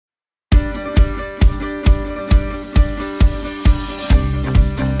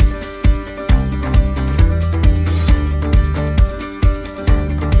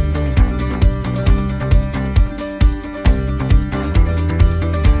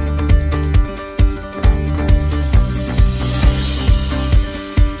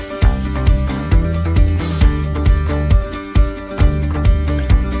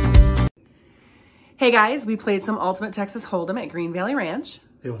Hey guys, we played some Ultimate Texas Hold'em at Green Valley Ranch.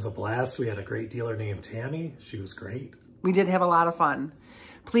 It was a blast. We had a great dealer named Tammy. She was great. We did have a lot of fun.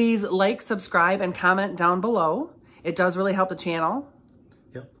 Please like, subscribe, and comment down below. It does really help the channel.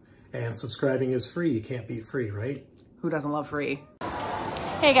 Yep. And subscribing is free. You can't beat free, right? Who doesn't love free?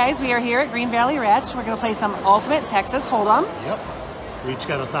 Hey guys, we are here at Green Valley Ranch. We're going to play some Ultimate Texas Hold'em. Yep. We each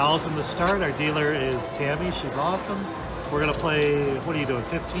got 1,000 to start. Our dealer is Tammy. She's awesome. We're going to play, what are you doing,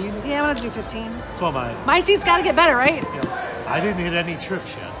 15? Yeah, I'm going to do 15. So am I. My seat's got to get better, right? Yep. I didn't hit any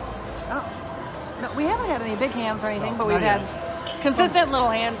trips yet. Oh. No, we haven't had any big hands or anything, but we've not had yet. consistent little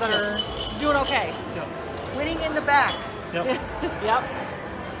hands that are doing okay. Yep. Winning in the back. Yep. Yep.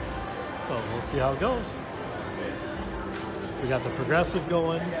 So we'll see how it goes. We got the progressive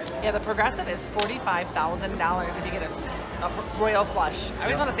going. Yeah, the progressive is $45,000 if you get a royal flush. I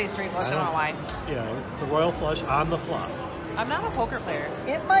always want to say straight flush, I don't know why. Yeah, it's a royal flush on the flop. I'm not a poker player.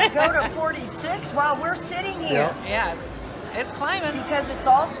 It might go to 46 while we're sitting here. Yep. Yeah, it's climbing. Because it's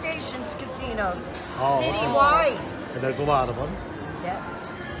all stations casinos, Oh. citywide. And there's a lot of them.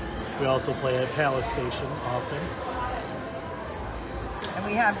 Yes. We also play at Palace Station often. And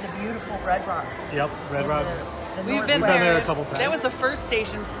we have the beautiful Red Rock. Yep, Red Rock. The We've been Northwest. there a couple times. That was the first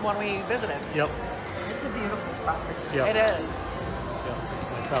station when we visited. Yep. It's a beautiful property. Yep. It is. Yep.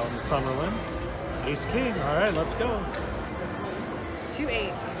 That's out in Summerlin. Ace King. All right, let's go.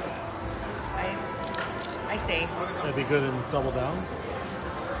 2-8. I stay. That'd be good in double down.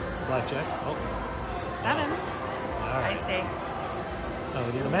 Blackjack. Oh. Sevens. All right. I stay. Now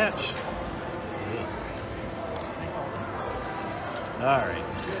we need a match. All right.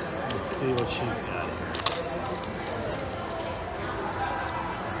 Let's see what she's got here.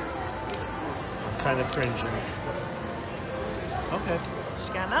 I'm kind of cringing. Okay.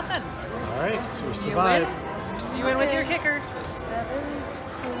 She got nothing. All right. So we survive. You win with your kicker. Sevens,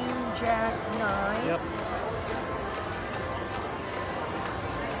 Queen, Jack, 9. Yep.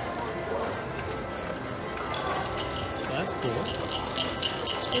 So that's cool.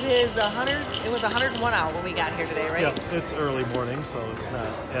 It is 100. It was 101 out when we got here today, right? Yep. It's early morning, so it's not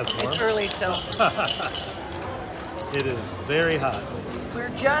as warm. It's early still. It is very hot. We're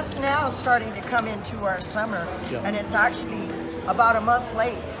just now starting to come into our summer, Yeah. and it's actually about a month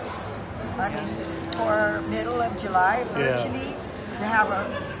late. I mean, for middle of July, virtually, to have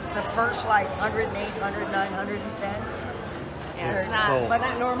the first like 108, 109, 110. Yeah, it's It's not, so-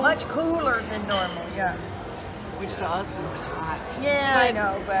 not normal. Much cooler than normal, yeah. Which to us is hot. Yeah, But I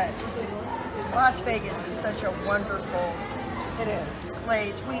know, but Las Vegas is such a wonderful It is.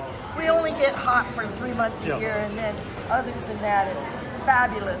 place. We only get hot for 3 months a Yeah. year, and then other than that, it's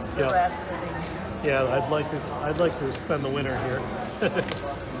fabulous the Yeah. rest of the year. Yeah, I'd like to spend the winter here.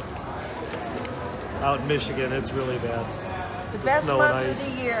 Out in Michigan, it's really bad. The best snow and month of ice.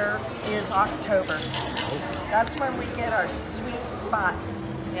 the year is October. That's when we get our sweet spot.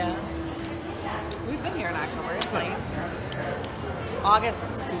 Yeah. We've been here in October. It's nice. August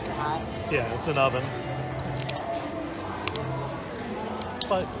is super hot. Yeah, it's an oven.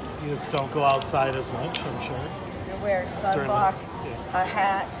 But you just don't go outside as much, I'm sure. To wear sunblock, a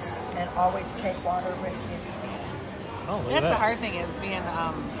hat, and always take water with you. Oh, look at That's the that. hard thing is being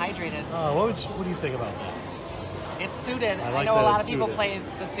hydrated. What do you think about that? It's suited. I I like know that a lot it's of people suited. play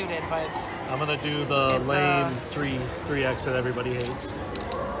the suited, but I'm gonna do the It's, lame 3X that everybody hates.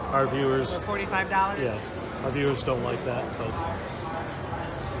 Our viewers, for $45. yeah, our viewers don't like that. But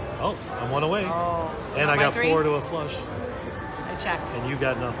oh, I'm one away, Oh. and I By got 3? 4 to a flush, I checked. and you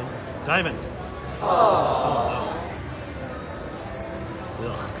got nothing. Diamond. Oh. Oh,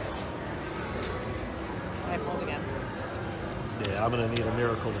 no. I fold again. Yeah, I'm gonna need a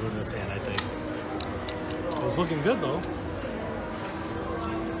miracle to win this hand, I think. It was looking good though.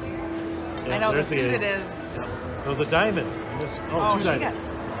 Yeah, I know the there's suited ace. is. It was a diamond. Oh, Two diamonds.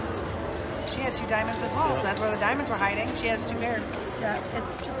 She had 2 diamonds as well, Yeah. so that's where the diamonds were hiding. She has 2 pairs. Yeah,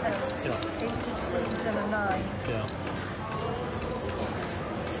 it's 2 pairs. Yeah, Aces, queens, and a 9. yeah.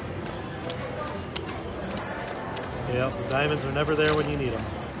 Yeah, the diamonds are never there when you need them.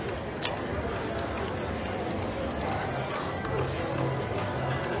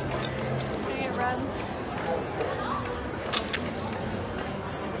 Can you run?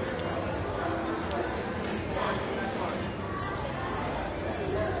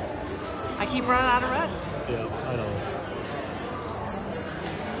 I keep running out of red. Yeah, I know.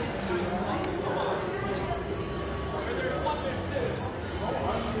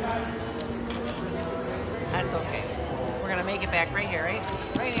 That's okay. We're gonna make it back right here,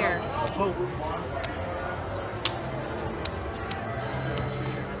 right? Right here. Let's hope.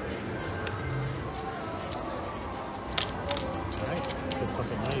 All right, let's get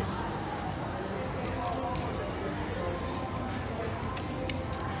something nice.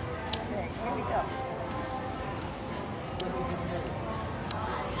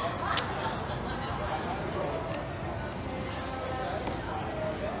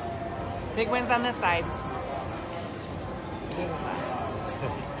 Big wins on this side. This side.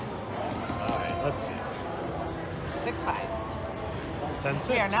 All right, let's see. 6-5. 10-6.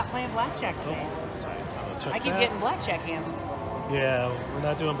 We are not playing blackjack Oh, today. sorry. I'll check I keep that. getting blackjack hands. Yeah, we're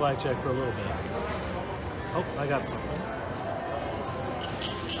not doing blackjack for a little bit. Oh, I got something.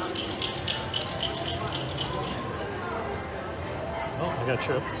 Oh, I got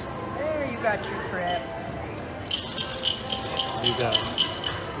trips. There you got your trips.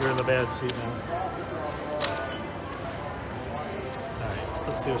 You're in the bad seat now. All right,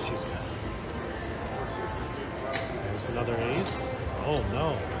 let's see what she's got. There's another ace. Oh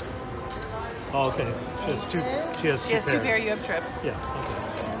no. Oh, okay. She has two. She has She has two pair. You have trips. Yeah.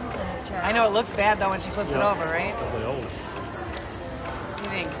 Okay. Tens and a jack. I know it looks bad though when she flips it Yeah. over, right? I was like, oh. You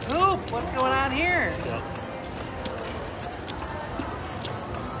think, oop, what's going on here? Yeah.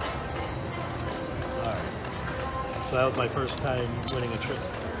 All right. So that was my first time winning a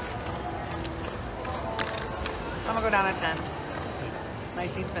trips. I'm gonna go down to 10. My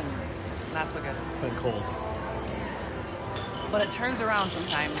seat's been not so good. It's been cold. But it turns around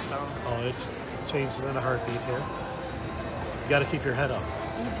sometimes, so. Oh, it changes in a heartbeat here. You got to keep your head up.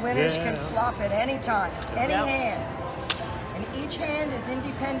 These winners Yeah. can flop at any time, any Yep. hand. And each hand is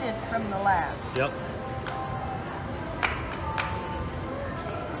independent from the last. Yep.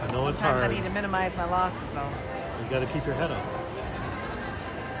 I know it's Sometimes hard. I need to minimize my losses though. You got to keep your head up.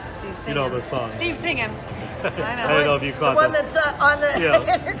 Steve singing. You know the song. Steve singing. I know. I don't know if you The caught one that. that's on the Yeah.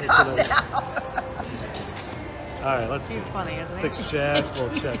 intercom now. All right, let's He's see. funny, isn't he? 6 jack. We'll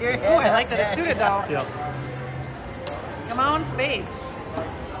check. Your that. Oh, I like that it's suited though. Yep. Come on, spades.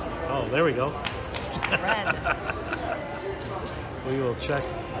 Oh, there we go. Red. We will check.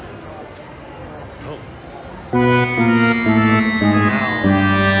 Oh. So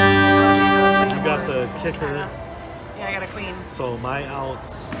now you got the kicker. Yeah, I got a queen. So my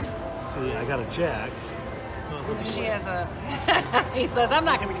outs. See, I got a jack. Oh, let's- She has a. He says, I'm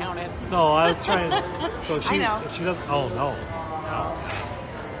not going to count it. No, I was trying. So if I she, know. if she doesn't. Oh no.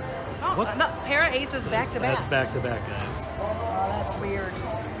 Oh, What? no, pair of aces back to back. That's back to back, guys. Oh, that's weird.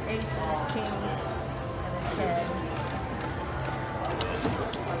 Aces, kings, and a 10.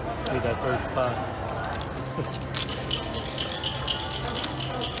 Need that third spot.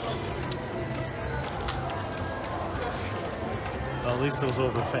 Well, at least it was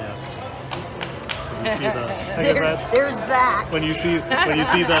over fast. When you see the, hey, Brad, There's that. when you see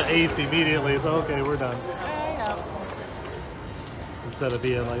the ace immediately, it's okay, we're done. I know. Instead of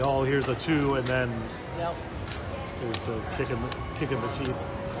being like, oh, here's a 2, and then Yep. here's the kick in the teeth.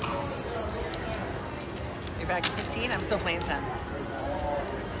 You're back to 15. I'm still playing 10.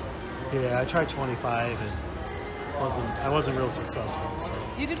 Yeah, I tried 25 and I wasn't real successful. So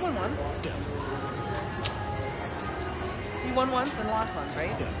You did win once. yeah, You won once and lost once,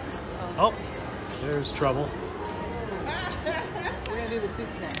 right? yeah. Oh, there's trouble. We're going to do the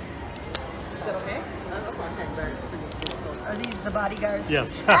suits next. Is that okay? Are these the bodyguards?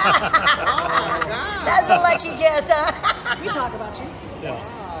 Yes. That's a lucky guess, huh? We talk about you. Yeah.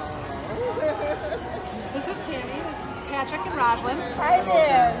 This is Tammy. This is Patrick and Roslyn. Hi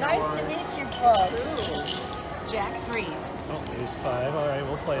there. Nice to meet you folks. Jack 3. Oh, ace 5. All right,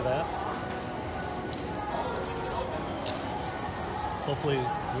 we'll play that. Hopefully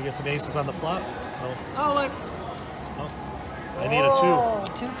we get some aces on the flop. No. Oh, look. Oh. I need a 2. Oh,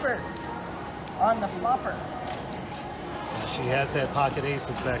 twoper on the flopper. She has had pocket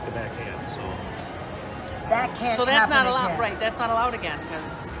aces back-to-back hands, so That can't So that's happen not allowed. again. Right, that's not allowed again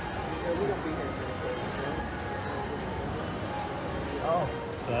because. Oh,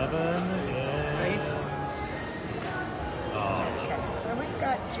 7 and Right. oh, okay. So we've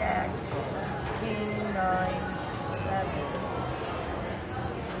got jacks, king, 9, 7.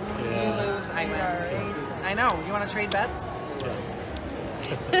 You yeah. lose, I Our win. ace. I know. You want to trade bets? Yeah.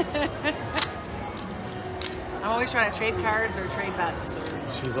 I'm always trying to trade cards or trade bets.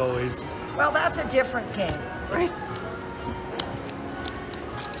 She's always Well, that's a different game. Right?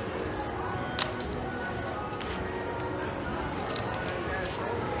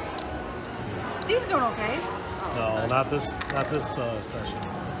 Steve's doing okay. no, not this session.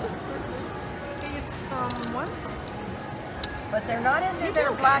 He gets some ones. But they're not into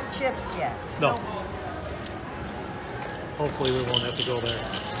their black chips yet. No. Hopefully we won't have to go there.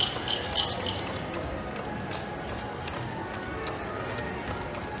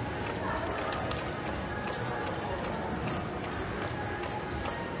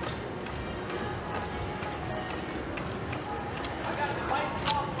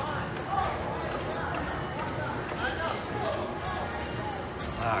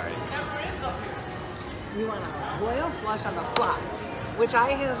 All right. We want a royal flush on the flop which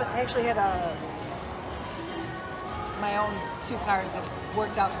I have actually had my own 2 cards have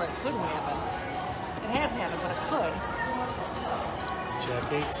worked out to where it couldn't happen. It hasn't happened, but it could. Jack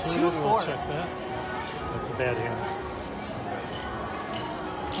 8 suited. 2-4. We'll check that. That's a bad hand.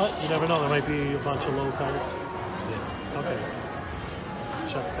 But you never know. There might be a bunch of low cards. Yeah. Okay.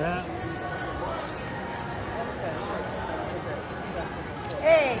 Check that.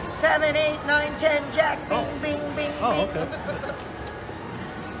 Hey, 7, 8, 9, 10, Jack, bing, Oh. bing, bing, Oh, bing. okay.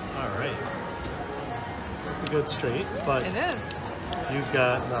 All right. That's a good straight, but It is. you've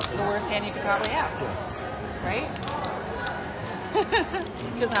got nothing. The worst hand you could probably have, Yes. right?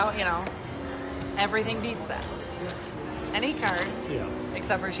 Because how, you know, everything beats that. Any card, Yeah.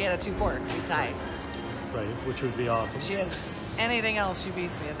 except for she had a 2-4, we tied. Right, which would be awesome. If she has anything else, she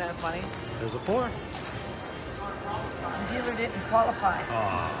beats me. Is that funny? There's a 4. The dealer didn't qualify.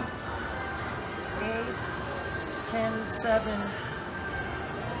 Ah. Ace, 10, 7,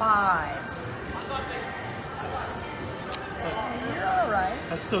 5. You're all right.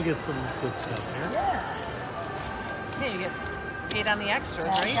 I still get some good stuff here. Yeah. Yeah, you get paid on the extras,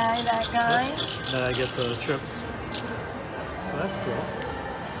 That right? guy, that guy. Then I get the trips. So that's cool.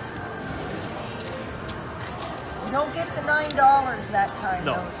 You don't get the $9 that time,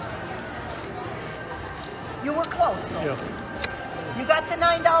 No. though, Steve. You were close, though. Yeah. You got the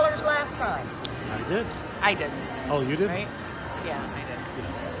 $9 last time. I did. I did, Oh, you did? right? Yeah, I did.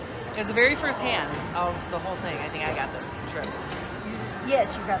 Yeah. It was the very first hand of the whole thing. I think I got the trips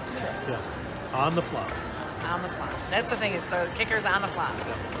Yes, you got the trips. Yeah. On the flop. on the flop. That's the thing, it's the kickers on the flop.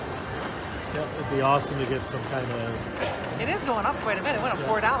 Yeah, it'd be awesome to get some kind of. It is going up quite a bit. It went up Yeah.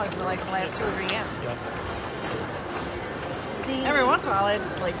 $4 in like the last 2 or 3 hands. Yeah. Every once in a while it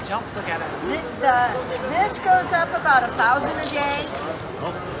like jumps, look at it. This goes up about 1,000 a day,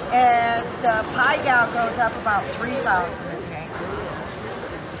 Oh, and the Pi Gal goes up about 3,000 a day.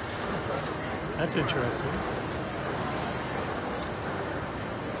 that's interesting.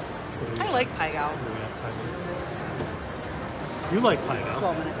 I like Paigo. What do we got time is? You like Paigo?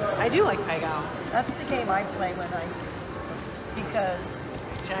 12 minutes. I do like Paigo. That's the game I play because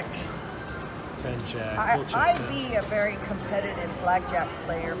Check. 10 jack. We'll check I'd that. be a very competitive blackjack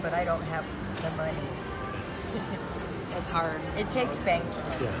player, but I don't have the money. It's hard. It takes banking.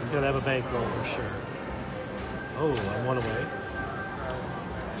 Yeah, you gotta have a bankroll for sure. Oh, I'm 1 away.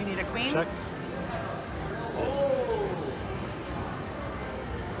 You need a queen? Check.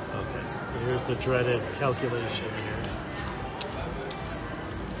 Okay, here's the dreaded calculation here.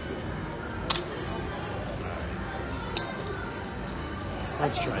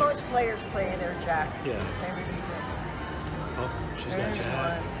 Let's I think try it. most players play their jack. Yeah. They really do. Oh, she's got There's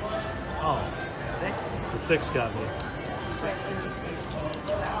jack. one. Oh, 6. the 6 got me. 6 is ace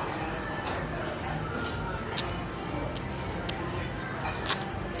king.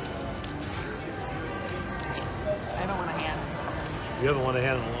 I haven't won a hand. You haven't won a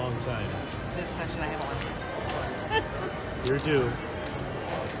hand in a long time. This session I haven't won. You're due.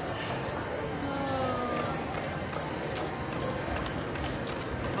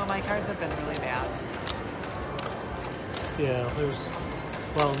 Well, my cards have been really bad. Yeah,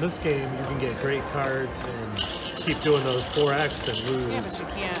 well, in this game, you can get great cards and keep doing the 4X and lose.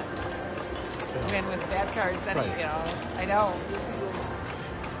 Yeah, but you can't win with bad cards. Any, Right. you know, I know.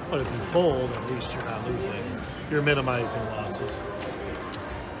 But if you fold, at least you're not losing. You're minimizing losses.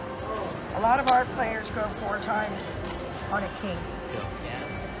 A lot of our players go 4 times on a king. Yeah. Yeah.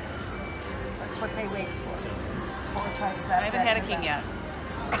 That's what they wait for. 4 times that. I haven't had a king yet.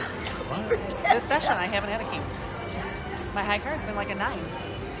 What? This session, I haven't had a king. My high card's been like a 9.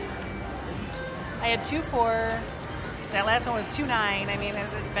 I had 2-4. That last one was 2-9. I mean,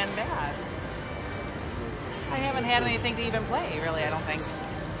 it's been bad. I haven't had anything to even play, really, I don't think.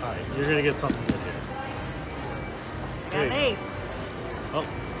 All right, you're going to get something good here. Got There an you go. ace. Oh,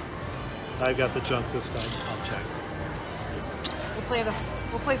 I got the junk this time. I'll check.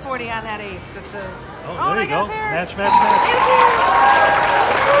 We'll play 40 on that ace just to. Oh, and there I you got go. a pair. Match, match, match.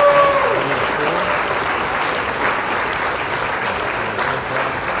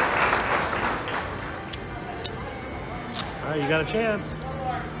 All right, you got a chance.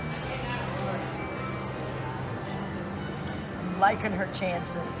 I'm liking her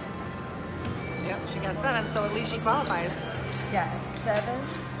chances. Yep, she got 7, so at least she qualifies. Yeah,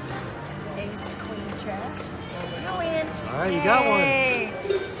 7s, ace, queen, jack. You win. All right, you got one. Yay.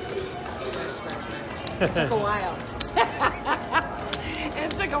 It took a while.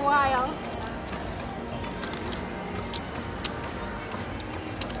 It took a while.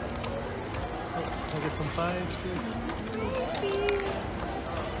 Can I get some 5s, please?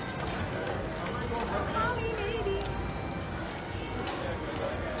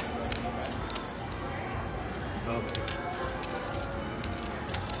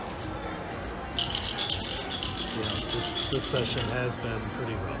 This session has been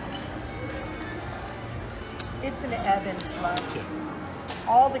pretty rough. It's an ebb and flow. Yeah.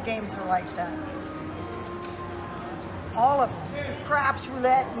 All the games are like that. All of them. Craps,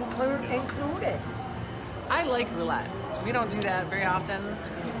 roulette included. I like roulette. We don't do that very often.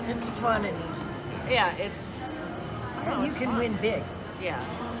 It's fun and easy. Yeah, it's. And you it's can fun. win big. Yeah.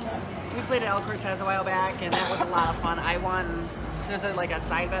 We played at El Cortez a while back, and that was a lot of fun. I won. There's like a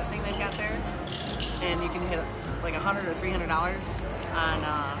side bet thing they've got there, and you can hit like $100 or $300 on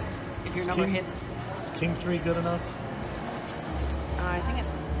if your number hits. Is King 3 good enough? I think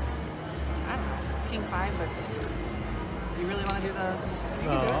it's, I don't know, King 5, but you really want to do the... You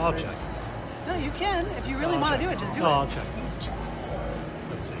can do it. I'll check. No, you can. If you really want to do it, just do it. I'll check. He's checking.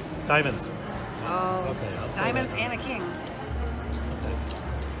 Let's see. Diamonds. Oh, Okay, I'll throw diamonds that and out. a king. Okay.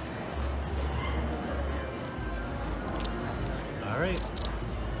 All right.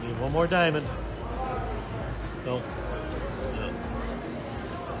 Need one more diamond. No. No.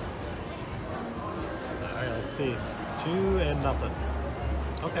 All right, let's see. 2 and nothing.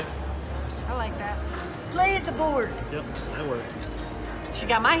 Okay. I like that. Play the board. Yep, that works. She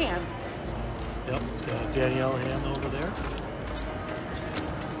got my hand. Yep, got a Danielle hand over there.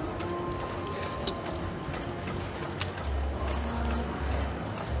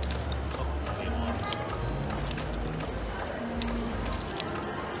 Oh, game lost.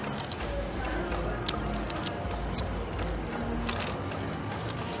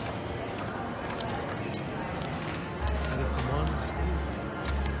 Can I get some ones, please?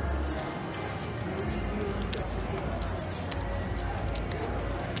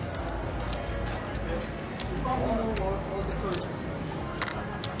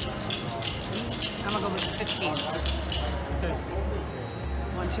 I'm going to go with 15. Okay.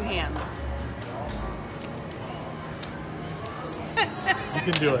 1, 2 hands. You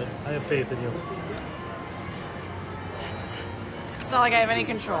can do it. I have faith in you. It's not like I have any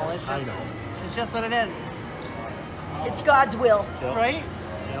control. It's I just, know. it's just what it is. It's God's will. Yep. Right?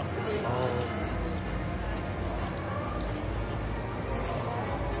 Yep. It's all.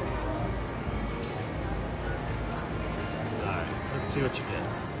 Alright, let's see what you get.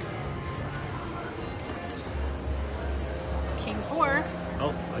 King 4.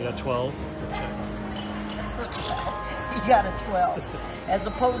 Oh, I got 12. Good check. He got a 12, as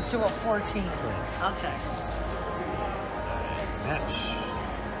opposed to a 14. I'll check. Match.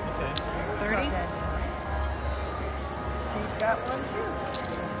 Okay. 30. Steve got one too.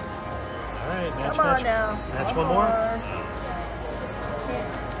 Alright, match, Come on match. now. Match One one more?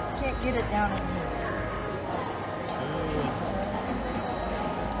 Can't get it down in here. 2.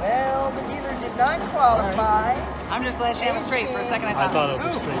 Well, the dealer did not qualify. I'm just glad she had a straight. For a second I I thought, thought it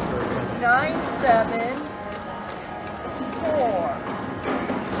was a ooh. straight for a second. 9, 7, 4.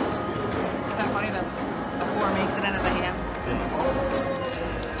 Is that funny that the 4 makes it into the hand?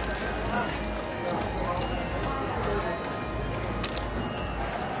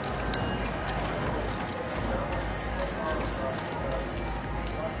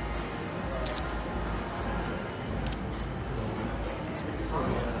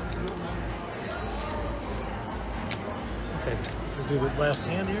 Okay, we'll do the last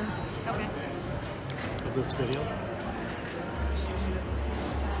hand here Okay. of this video.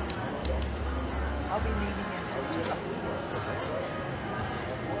 I'll be leaving in just a couple minutes.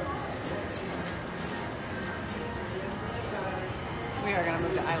 We are going to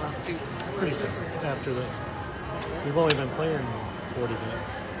move to I Love Suits. Pretty soon after the. We've only been playing 40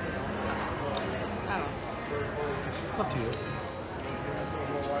 minutes. I don't know. It's up to you.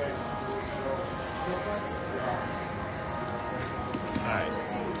 Alright,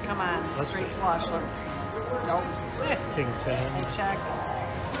 Come on. Let's straight see. flush. Let's go. King 10. Check.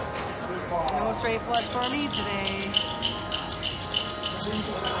 No straight flush for me today.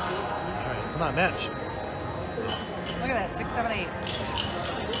 Alright, come on, match. Look at that. 6, 7, 8.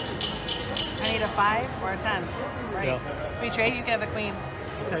 I need a 5 or a 10. Right. Yeah. We trade. You can have the queen.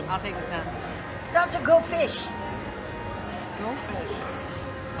 Okay. I'll take the 10. That's a go fish. Go fish.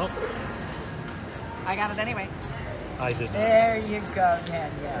 Oh, I got it anyway. I did not. There you go,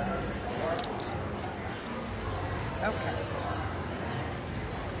 Danielle. Okay.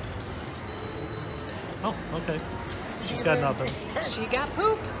 Oh, okay. She's got nothing. She got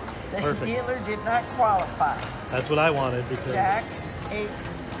poop. The Perfect. dealer did not qualify. That's what I wanted because. Jack, 8,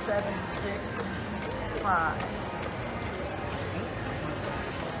 7, 6, 5.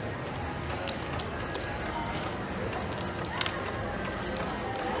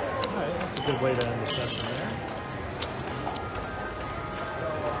 Alright, that's a good way to end the session there.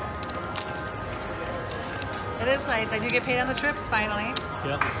 It is nice. I do get paid on the trips finally.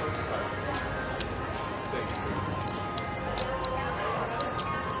 Yep.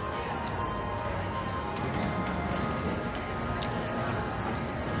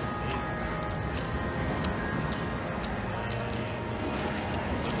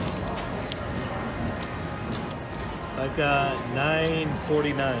 I've got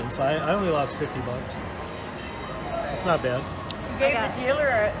 949, so I only lost 50 bucks. That's not bad. You gave the dealer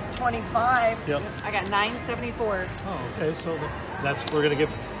at 25. Yep. I got 974. Oh, okay. So we're gonna give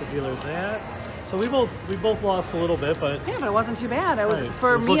the dealer that. So we both lost a little bit, but Yeah, but it wasn't too bad. I was Right.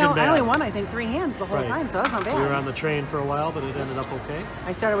 for It was me. looking I only bad. won, I think, 3 hands the whole Right. time, so that's not bad. we were on the train for a while, but it ended up okay.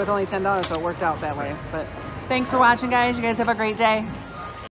 I started with only $10, so it worked out that way. But thanks for watching, guys. You guys have a great day.